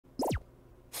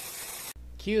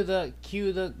Cue the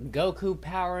Goku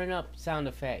powering up sound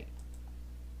effect.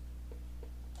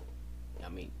 I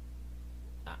mean,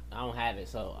 I don't have it,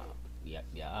 so yeah.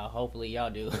 Hopefully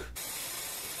y'all do.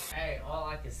 Hey, all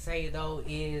I can say though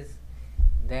is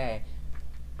that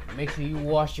make sure you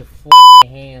wash your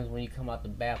hands when you come out the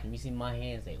bathroom. You see my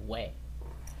hands, they wet.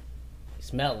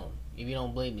 Smell them. If you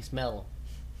don't believe me, smell them.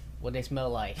 What they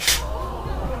smell like.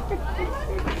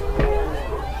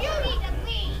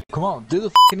 Come on, do the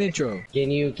fucking intro.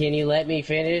 Can you let me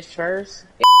finish first?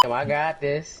 I got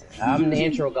this. I'm the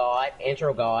intro god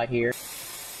here.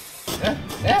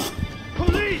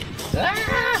 Police!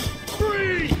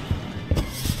 Freeze!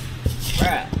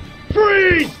 Bruh.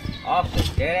 Freeze!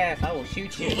 Officer, dead ass, I will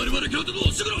shoot you. Ow!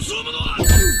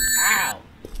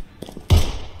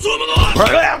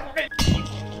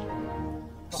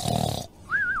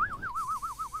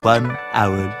 1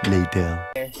 hour later.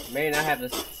 May not have the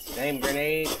same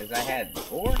grenade as I had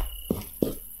before.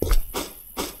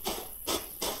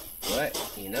 But,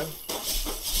 you know.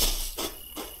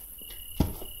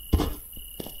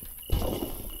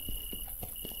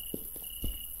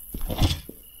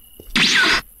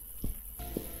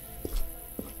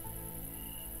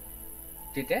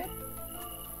 Did that?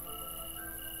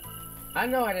 I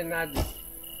know I did not just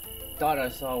thought I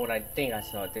saw what I think I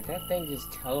saw. Did that thing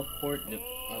just teleport? Okay.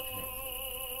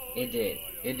 It did.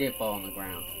 It did fall on the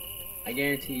ground. I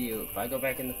guarantee you, if I go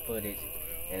back in the footage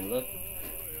and look,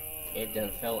 it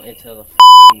done fell into the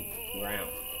ground.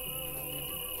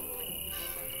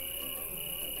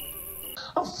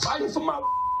 I'm fighting for my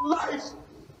life!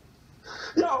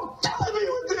 Y'all killing me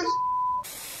with this!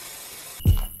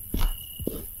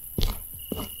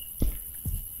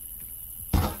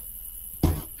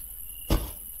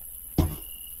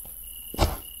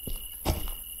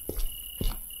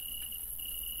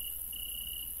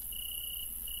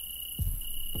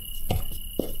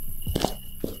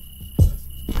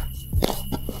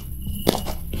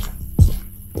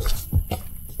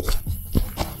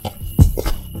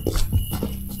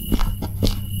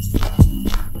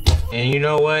 And you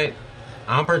know what?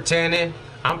 I'm pretending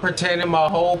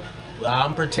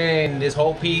this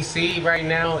whole PC right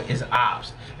now is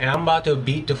ops. And I'm about to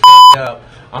beat the up.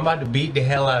 I'm about to beat the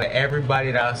hell out of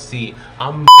everybody that I see.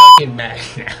 I'm fucking mad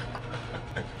now.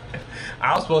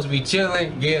 I was supposed to be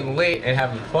chilling, getting lit, and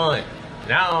having fun.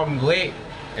 Now I'm lit,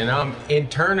 and I'm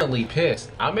internally pissed.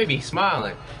 I may be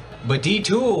smiling, but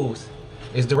D-Tools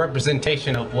is the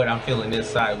representation of what I'm feeling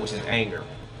inside, which is anger.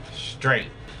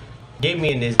 Straight. Get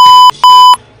me in this shit.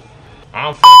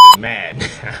 I'm fucking mad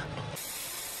now.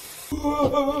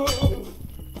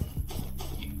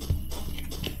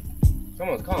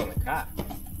 Someone's calling the cops.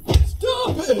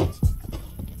 Stop it!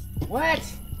 What?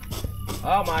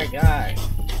 Oh my god.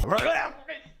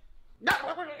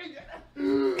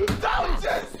 Don't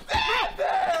just stand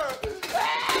there!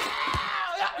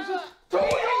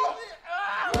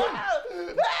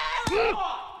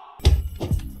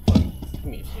 Give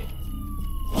me a shit.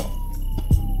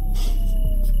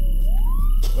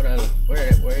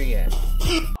 Where are you at?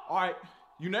 Alright,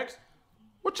 you next?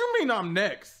 What you mean I'm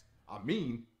next? I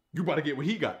mean, you about to get what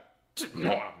he got.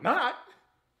 No, I'm not.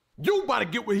 You about to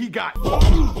get what he got. Got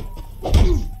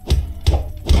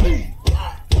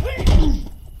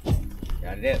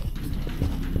it.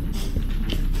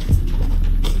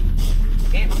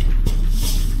 Damn it.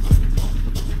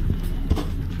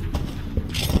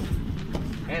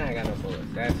 And I got no bullets.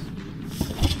 That's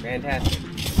fantastic.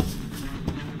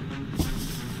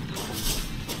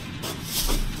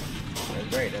 That's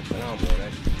great. That's phenomenal.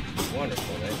 That's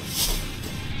wonderful. That's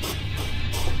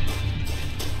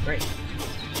great.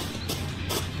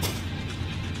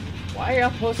 Why are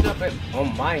y'all posting up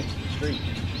on my street?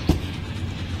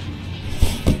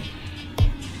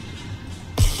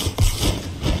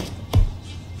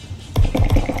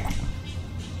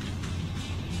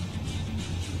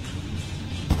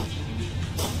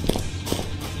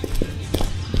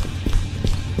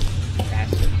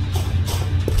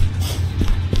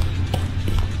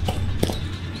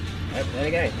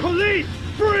 Police!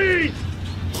 Freeze!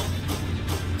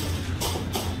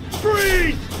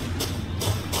 Freeze!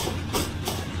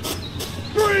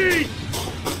 Freeze!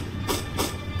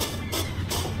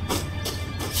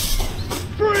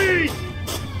 Freeze!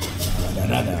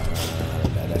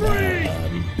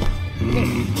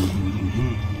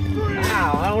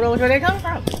 Wow, I don't know where they come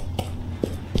from.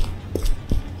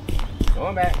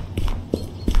 Going back.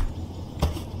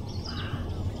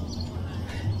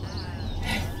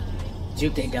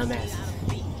 Juke they dumbasses.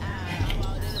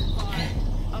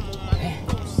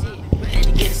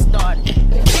 Get started.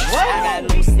 What? I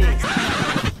got loose six.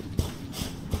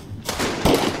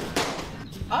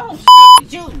 Oh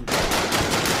shit, you.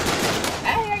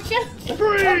 you.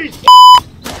 Freeze!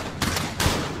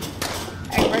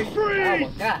 Hey, Ray. Oh my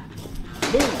God.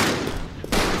 Move.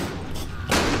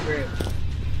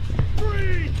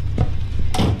 Freeze!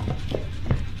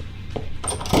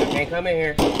 I can't come in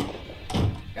here.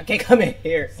 I can't come in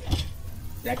here.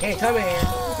 I can't come in here.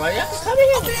 Well, y'all can come in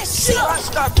here.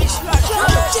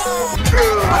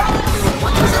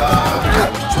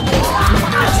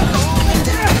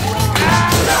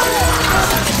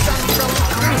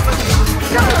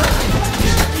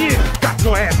 Yeah, got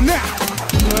your ass now.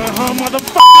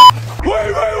 Motherfucker.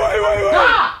 Wait.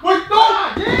 Wait, no.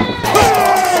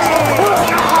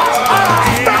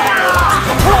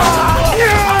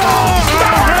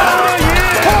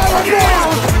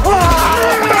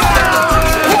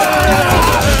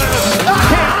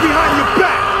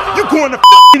 Going to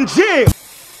f***ing jail.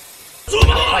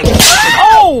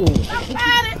 Oh!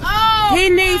 He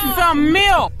needs some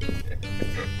milk.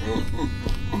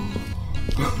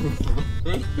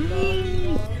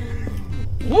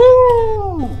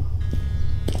 Woo!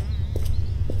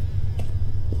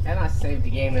 And I saved the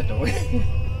game at the win.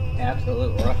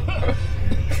 Absolute wrong.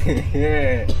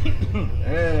 Yeah.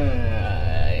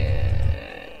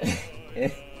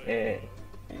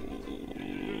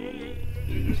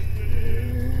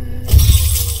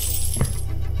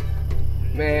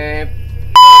 Man,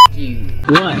 f*** you.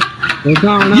 What? What's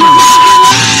going on?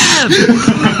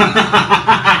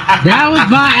 That was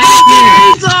by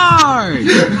accident.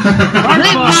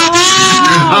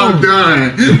 I'm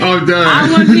done. I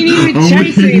wasn't even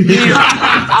chasing him.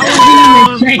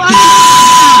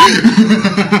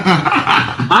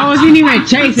 I wasn't even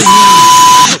chasing him.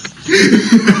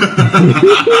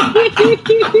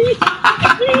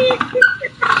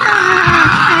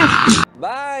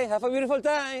 Bye. Have a beautiful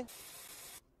time.